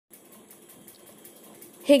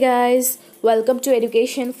Hey guys, welcome to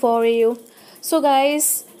Education for You. So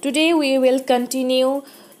guys, today we will continue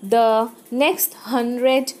the next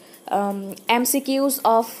 100 MCQs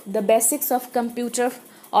of the basics of computer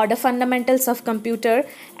or the fundamentals of computer.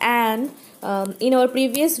 And in our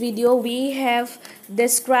previous video we have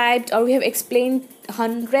described or we have explained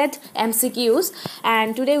 100 MCQs,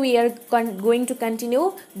 and today we are going to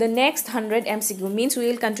continue the next 100 MCQ, means we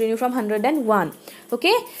will continue from 101.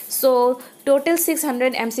 Okay, so total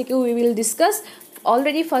 600 MCQ we will discuss.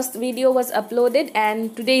 Already first video was uploaded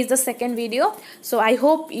and today is the second video, so I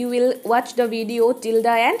hope you will watch the video till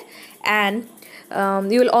the end, and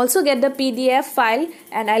you will also get the PDF file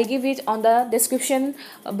and I'll give it on the description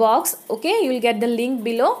box. Okay, you will get the link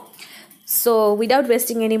below. So without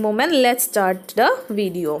wasting any moment, let's start the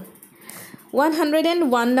video.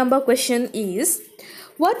 101 number question is,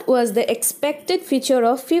 what was the expected feature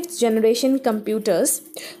of 5th generation computers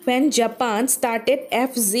when Japan started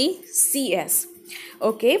FGCS?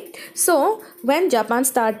 Okay, so when Japan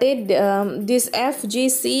started this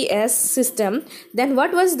FGCS system, then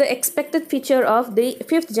what was the expected feature of the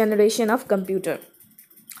 5th generation of computer?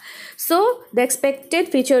 So the expected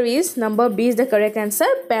feature is number B is the correct answer,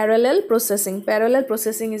 parallel processing. Parallel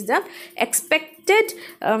processing is the expected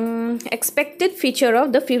feature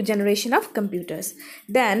of the 5th generation of computers.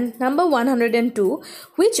 Then number 102,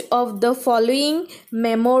 which of the following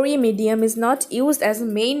memory medium is not used as a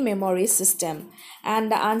main memory system?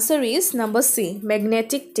 And the answer is number C,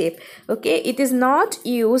 magnetic tape. Okay, it is not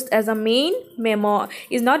used as a main memory medium,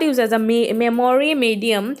 is not used as a main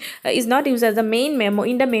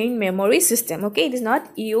in the main memory system. Okay, it is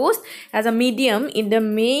not used as a medium in the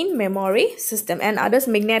main memory system. And others,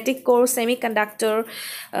 magnetic core, semiconductor,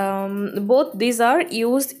 both these are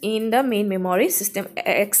used in the main memory system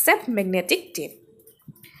except magnetic tape.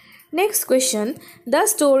 Next question, the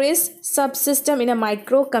storage subsystem in a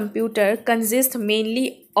microcomputer consists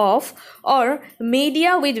mainly of or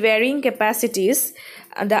media with varying capacities.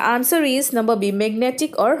 The answer is number B,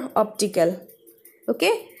 magnetic or optical.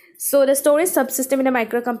 Okay, so the storage subsystem in a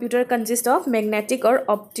microcomputer consists of magnetic or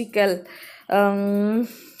optical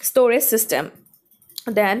storage system.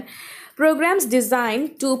 Then programs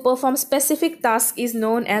designed to perform specific tasks is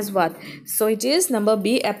known as what? So it is number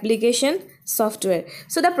B, application software.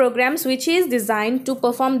 So the programs which is designed to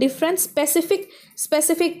perform different specific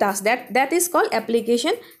tasks, that is called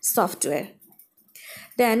application software.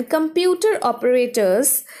 Then computer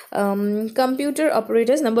operators,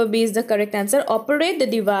 number B is the correct answer, operate the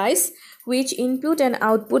device which input and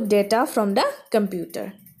output data from the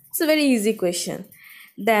computer. It's a very easy question.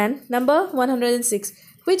 Then number 106,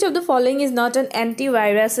 which of the following is not an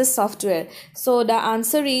antivirus software? So the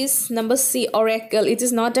answer is number C, Oracle. It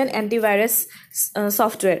is not an antivirus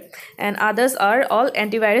software, and others are all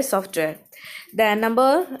antivirus software. Then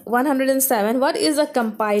number 107, what is a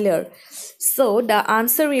compiler? So the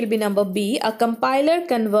answer will be number B. A compiler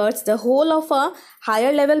converts the whole of a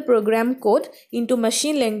higher level program code into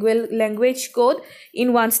machine language code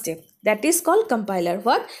in one step. That is called compiler.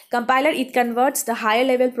 What? Compiler, it converts the higher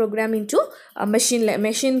level program into a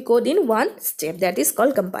machine code in one step. That is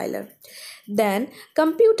called compiler. Then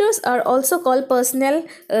computers are also called personal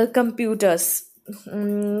computers.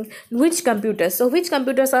 Which computers? So which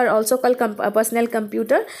computers are also called personal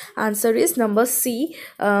computer? Answer is number C,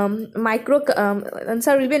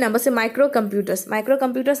 answer will be number C, microcomputers.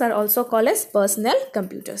 Microcomputers are also called as personal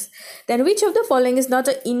computers. Then which of the following is not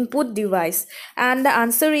an input device? And the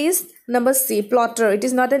answer is number C, plotter. It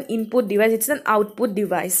is not an input device, it's an output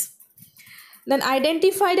device. Then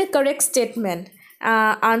identify the correct statement.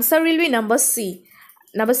 Answer will be number C.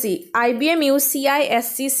 Number C, IBM used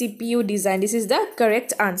CISC CPU design. This is the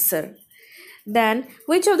correct answer. Then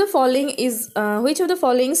which of the following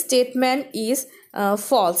statement is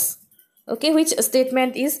false? Okay, which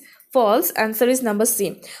statement is false? Answer is number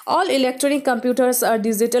C. All electronic computers are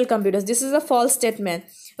digital computers. This is a false statement.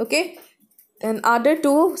 Okay, and other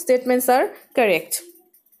two statements are correct.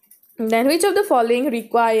 Then which of the following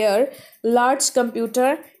require large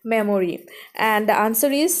computer memory? And the answer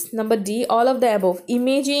is number D, all of the above.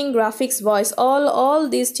 Imaging, graphics, voice, all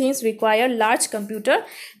these things require large computer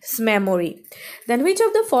memory. Then which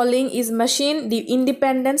of the following is machine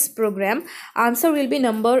independence program? Answer will be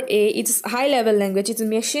number A, it's high level language, it's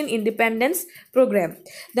machine independence program.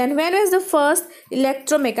 Then when was the first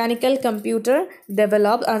electromechanical computer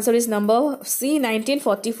developed? Answer is number C,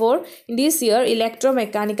 1944. In this year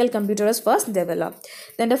electromechanical computer was first developed.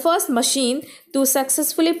 Then the first machine machine to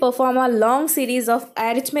successfully perform a long series of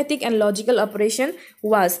arithmetic and logical operation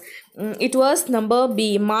was? It was number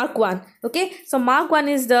B, Mark 1. Okay, so Mark 1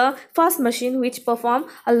 is the first machine which perform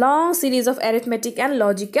a long series of arithmetic and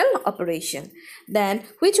logical operation. Then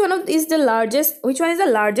which one is the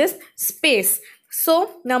largest space?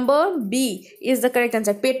 So number B is the correct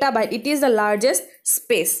answer, petabyte. It is the largest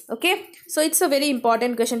space. Okay, so it's a very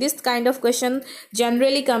important question. This kind of question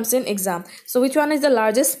generally comes in exam. So which one is the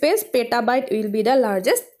largest space? Petabyte will be the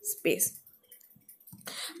largest space.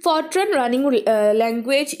 Fortran running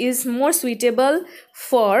language is more suitable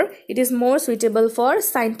for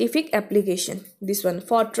scientific application. This one,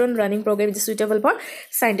 Fortran running program, is suitable for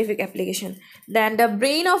scientific application. Then the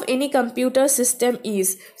brain of any computer system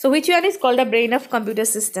is, so which one is called the brain of computer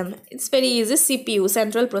system? It's very easy, CPU,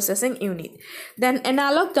 central processing unit. Then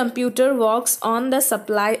analog computer works on the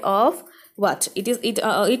supply of what? It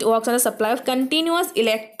works on the supply of continuous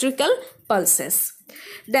electrical pulses.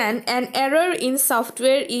 Then an error in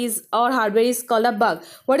software is or hardware is called a bug.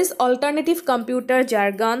 What is alternative computer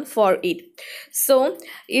jargon for it? So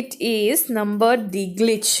it is number D,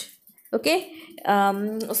 glitch. Okay,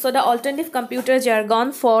 so the alternative computer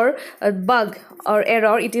jargon for a bug or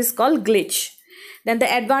error, it is called glitch. Then the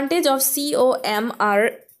advantage of COM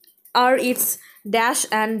are its dash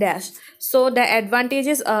and dash. So the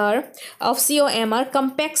advantages of COM are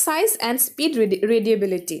compact size and speed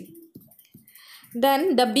readability.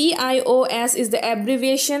 Then the BIOS is the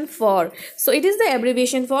abbreviation for, so it is the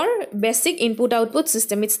abbreviation for basic input output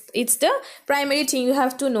system. It's the primary thing you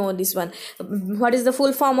have to know, this one. What is the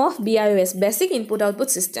full form of BIOS? Basic input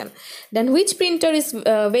output system. Then which printer is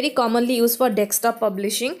very commonly used for desktop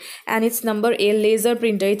publishing? And it's number A, laser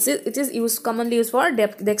printer. It is commonly used for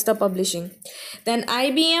desktop publishing. Then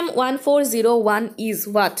IBM 1401 is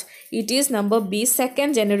what? It is number B,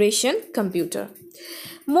 second generation computer.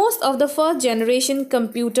 Most of the first generation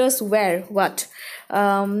computers were what?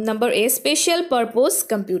 Number A, special purpose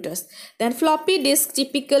computers. Then floppy disk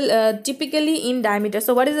typically in diameter.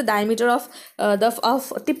 So what is the diameter of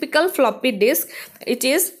typical floppy disk? It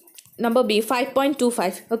is number B,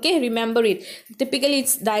 5.25. okay, remember it. Typically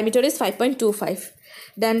its diameter is 5.25.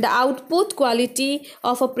 Then the output quality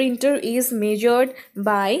of a printer is measured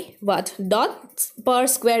by what? Dots per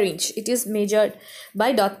square inch. It is measured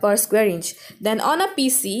by dot per square inch. Then on a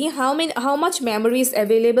PC, how much memory is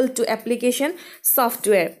available to application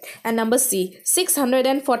software? And number C,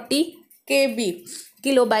 640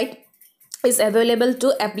 kilobyte is available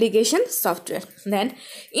to application software. Then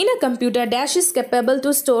in a computer, dash is capable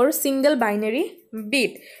to store single binary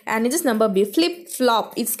bit, and it is number B, flip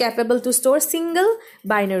flop is capable to store single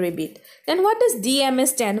binary bit. Then what does DMA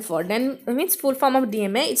stand for? Then its full form of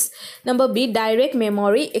DMA, it's number B, direct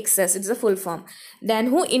memory access. It's a full form. Then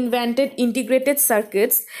who invented integrated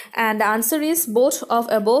circuits? And the answer is both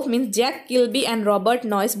of above, means Jack Kilby and Robert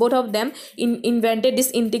Noyce. Both of them invented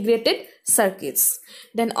this integrated circuits.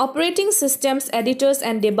 Then operating systems editors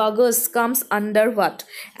and debuggers comes under what?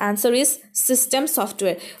 Answer is system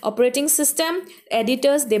software. Operating system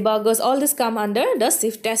editors, debuggers, all this come under the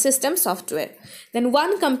system software. Then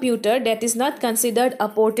one computer that is not considered a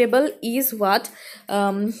portable is what?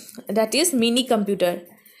 That is mini computer.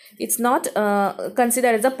 It's not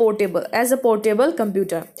considered as a portable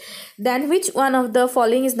computer. Then which one of the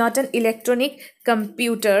following is not an electronic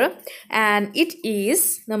computer? And it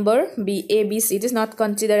is number B, ABC. It is not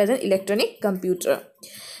considered as an electronic computer.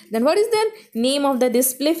 Then what is the name of the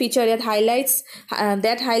display feature that highlights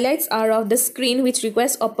are of the screen which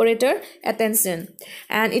requires operator attention?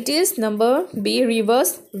 And it is number B,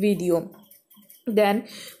 reverse video. Then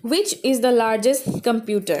which is the largest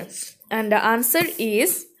computer? And the answer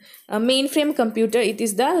is a mainframe computer. It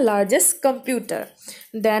is the largest computer.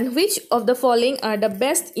 Then which of the following are the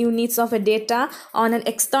best units of a data on an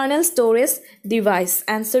external storage device?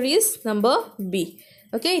 Answer is number B.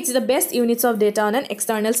 Okay, it's the best units of data on an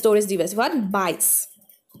external storage device. What? Bytes.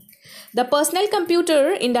 The personal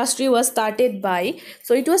computer industry was started by,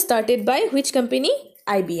 so it was started by which company?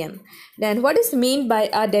 IBM. Then what is meant by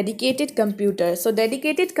a dedicated computer? So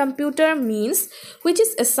dedicated computer means which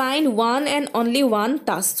is assigned one and only one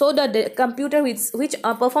task. So the computer which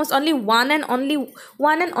performs only one and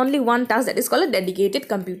only one task, that is called a dedicated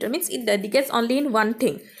computer. Means it dedicates only in one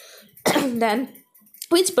thing. Then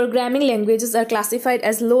which programming languages are classified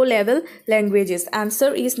as low-level languages?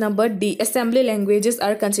 Answer is number D. Assembly languages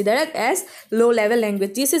are considered as low-level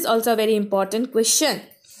language. This is also a very important question.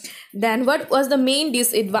 Then what was the main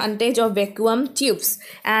disadvantage of vacuum tubes?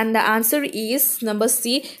 And the answer is number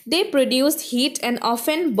C. They produced heat and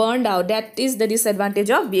often burned out. That is the disadvantage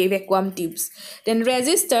of vacuum tubes. Then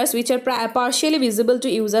resistors, which are partially visible to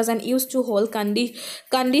users and used to hold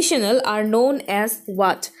conditional, are known as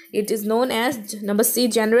what? It is known as number C,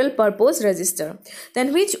 general purpose resistor.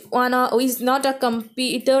 Then which one is not a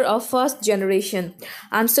computer of first generation?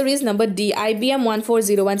 Answer is number D, IBM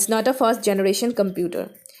 1401. It's not a first generation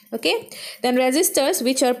computer. Okay, then resistors,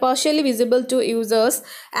 which are partially visible to users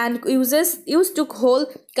and users used to hold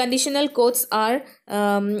conditional codes, are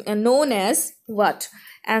known as what?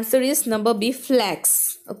 Answer is number B,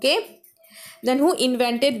 flags. Okay, then who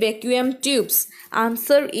invented vacuum tubes?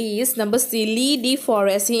 Answer is number C, Lee de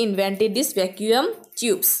Forest. He invented these vacuum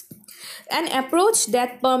tubes. An approach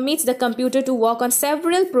that permits the computer to work on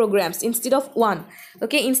several programs instead of one.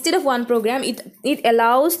 Okay, instead of one program, it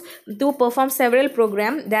allows to perform several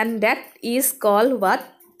programs. Then that is called what?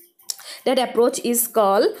 That approach is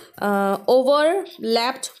called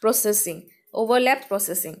overlapped processing.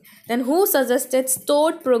 Then who suggested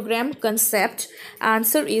stored program concept?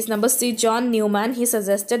 Answer is number C, John Newman. He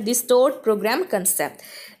suggested the stored program concept.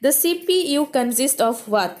 The CPU consists of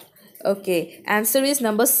what? Okay, answer is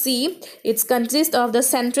number C. It consists of the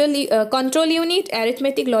central control unit,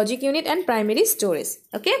 arithmetic logic unit, and primary storage.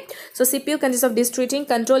 Okay, so CPU consists of these three things: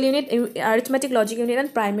 control unit, arithmetic logic unit,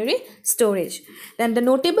 and primary storage. Then the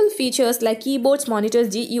notable features like keyboards, monitors,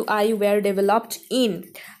 GUI were developed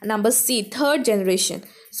in number C, third generation.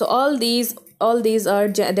 So all these are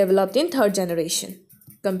developed in third generation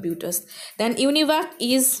computers. Then UNIVAC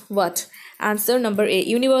is what? Answer number A,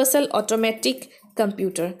 universal automatic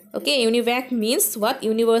computer. Okay, UNIVAC means what?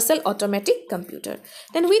 Universal automatic computer.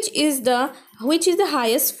 Then which is the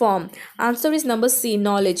highest form? Answer is number C,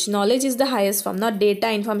 knowledge. Knowledge is the highest form, not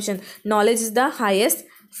data information. Knowledge is the highest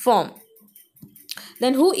form.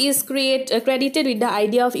 Then who is credited with the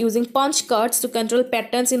idea of using punch cards to control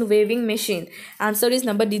patterns in waving machine? Answer is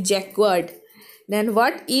number D, Jacquard. Then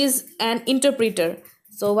what is an interpreter?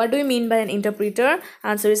 So what do we mean by an interpreter?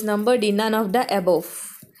 Answer is number D, none of the above.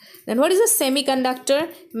 Then what is a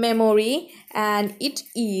semiconductor? Memory, and it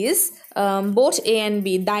is both A and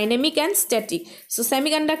B, dynamic and static. So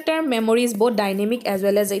semiconductor memory is both dynamic as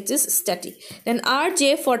well as it is static. Then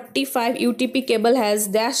RJ45 UTP cable has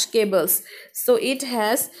dash cables. So it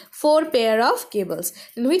has 4 pair of cables.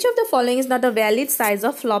 Then which of the following is not a valid size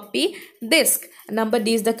of floppy disk? Number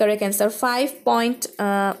D is the correct answer.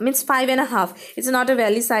 5.5 means 5.5. It's not a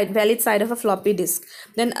valid side of a floppy disk.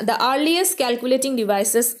 Then the earliest calculating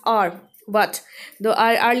devices are what? The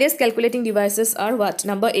earliest calculating devices are what?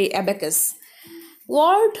 Number A, abacus.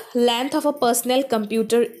 Word length of a personal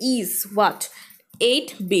computer is what?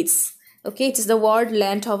 8 bits. Okay, it is the word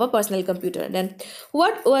length of a personal computer. Then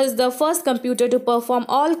what was the first computer to perform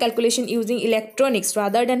all calculation using electronics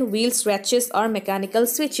rather than wheels, ratchets, or mechanical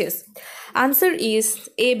switches? Answer is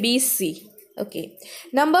A, B, C. Okay,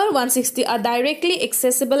 number 160. A directly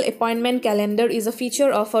accessible appointment calendar is a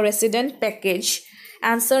feature of a resident package.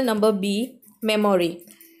 Answer number B, memory.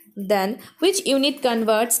 Then which unit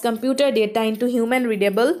converts computer data into human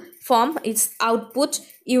readable form? It's output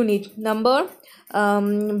unit. Number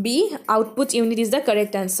B, output unit is the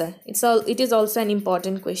correct answer. It is also an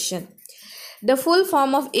important question. The full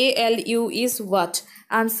form of ALU is what?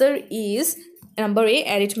 Answer is number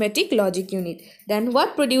A, arithmetic logic unit. Then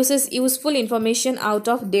what produces useful information out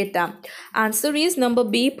of data? Answer is number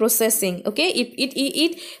B, processing. Okay,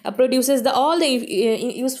 it produces all the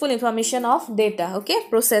useful information of data. Okay,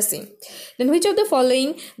 processing. Then which of the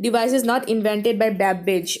following device is not invented by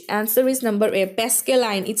Babbage? Answer is number A,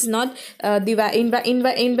 Pascaline. It's not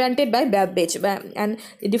invented by Babbage, and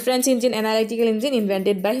difference engine, analytical engine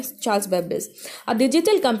invented by Charles Babbage. A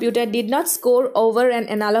digital computer did not score over an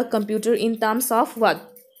analog computer in terms of what?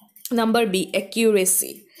 Number B,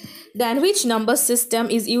 accuracy. Then which number system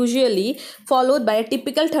is usually followed by a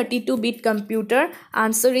typical 32-bit computer?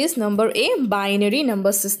 Answer is number A, binary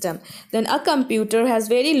number system. Then a computer has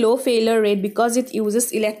very low failure rate because it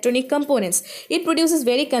uses electronic components. It produces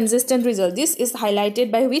very consistent results. This is highlighted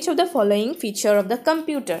by which of the following feature of the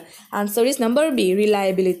computer? Answer is number B,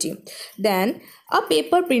 reliability. Then a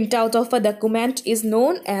paper printout of a document is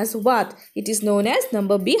known as what? It is known as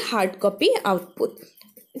number B, hard copy output.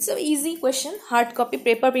 It's an easy question. Hard copy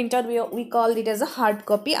paper printout, we call it as a hard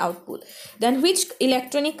copy output. Then which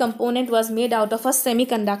electronic component was made out of a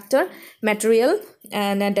semiconductor material?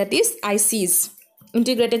 And that is ICs,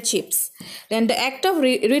 integrated chips. Then the act of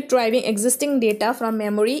retrieving existing data from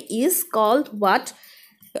memory is called what?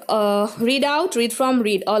 Read out, read from,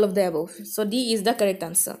 read, all of the above. So D is the correct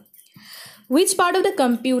answer. Which part of the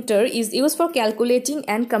computer is used for calculating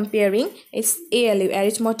and comparing? It's ALU,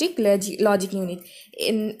 arithmetic logic unit.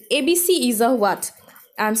 In ABC is a what?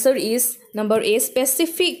 Answer is number A,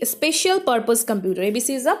 special purpose computer. ABC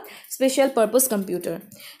is a special purpose computer.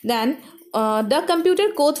 Then the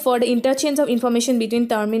computer code for the interchange of information between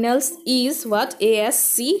terminals is what?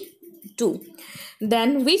 ASC2.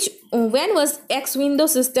 Then when was X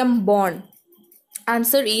Windows system born?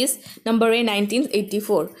 Answer is number A,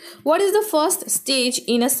 1984. What is the first stage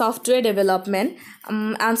in a software development?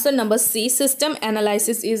 Answer number C, system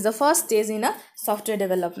analysis is the first stage in a software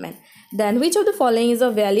development. Then which of the following is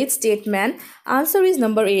a valid statement? Answer is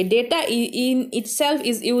number A, data in itself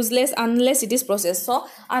is useless unless it is processed. So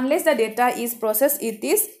unless the data is processed, it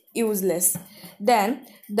is useless. Then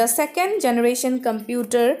the second generation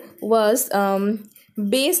computer was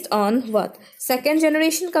based on what? Second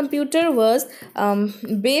generation computer was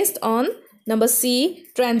based on number C,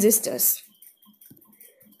 transistors.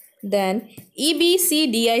 Then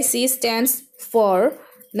EBCDIC stands for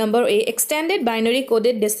number A, extended binary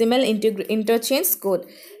coded decimal interchange code.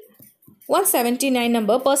 179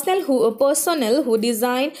 number, personnel who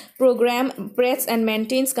design, program, operates and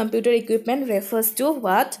maintains computer equipment refers to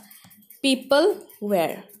what?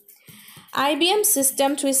 Peopleware. IBM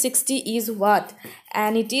System 360 is what?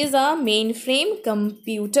 And it is a mainframe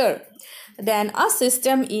computer. Then a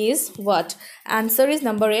system is what? Answer is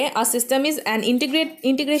number A, a system is an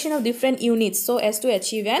integration of different units so as to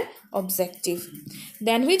achieve an objective.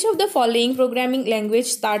 Then which of the following programming language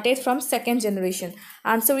started from second generation?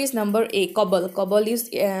 Answer is number A, COBOL. COBOL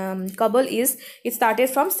is it started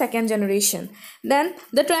from second generation. Then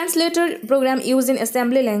the translator program used in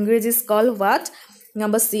assembly language is called what?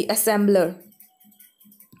 Number C, assembler.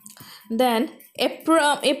 Then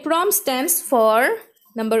EPROM stands for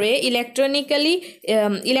number A, electrically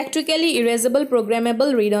erasable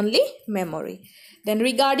programmable read-only memory. Then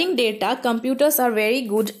regarding data, computers are very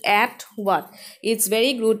good at what? It's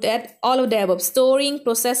very good at all of the above: storing,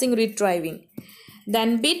 processing, retrieving.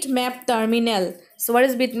 Then bitmap terminal. So what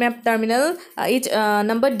is bitmap terminal?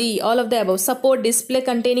 Number D, all of the above: support display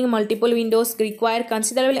containing multiple windows, require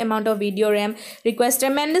considerable amount of video RAM, requires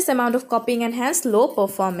tremendous amount of copying and hence low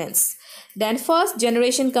performance. Then first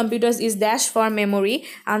generation computers is dash for memory.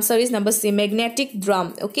 Answer is number C, magnetic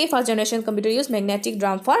drum. Okay, first generation computer use magnetic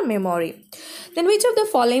drum for memory. Then which of the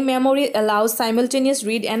following memory allows simultaneous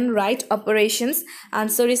read and write operations?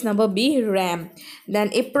 Answer is number B, RAM.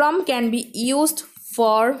 Then EPROM can be used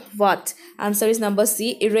for what? Answer is number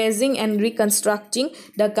C, erasing and reconstructing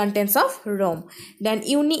the contents of ROM. Then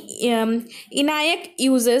ENIAC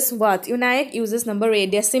uses what? ENIAC uses number A,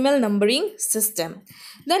 decimal numbering system.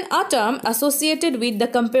 Then a term associated with the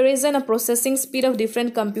comparison of processing speed of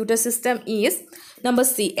different computer system is number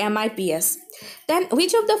C, MIPS. Then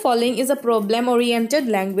which of the following is a problem oriented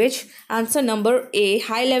language? Answer number A,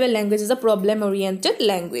 high level language is a problem oriented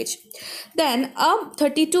language. Then a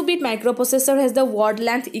 32-bit microprocessor has the word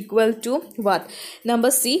length equal to what?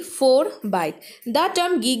 Number C, 4 byte. The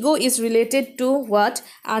term GIGO is related to what?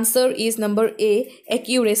 Answer is number A,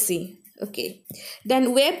 accuracy. Okay,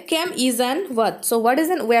 then webcam is an what? So what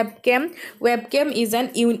is an webcam? Webcam is an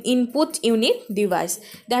input unit device.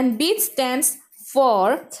 Then bit stands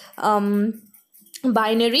for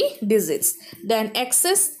binary digits. Then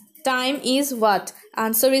access time is what?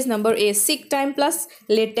 Answer is number A, seek time plus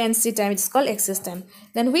latency time. It's called access time.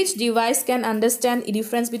 Then which device can understand the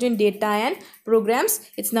difference between data and programs?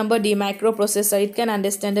 It's number D, microprocessor. It can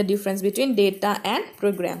understand the difference between data and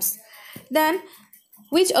programs. Then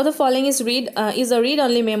which of the following is a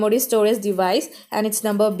read-only memory storage device? And it's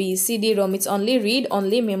number B, CD-ROM. It's only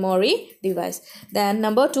read-only memory device. Then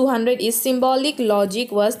number 200 is symbolic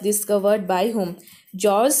logic was discovered by whom?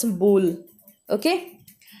 George Boole. Okay.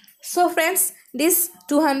 So friends, these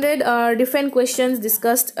 200 are different questions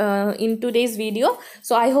discussed in today's video.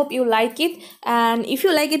 So I hope you like it. And if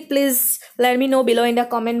you like it, please let me know below in the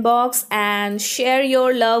comment box and share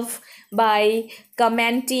your love by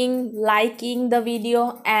commenting, liking the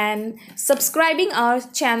video and subscribing our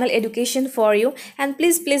channel Education for You. And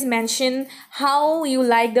please mention how you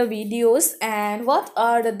like the videos and what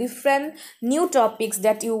are the different new topics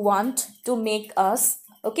that you want to make us.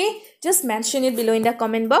 Okay, just mention it below in the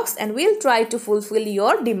comment box and we'll try to fulfill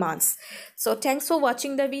your demands. So thanks for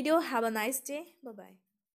watching the video. Have a nice day. Bye bye.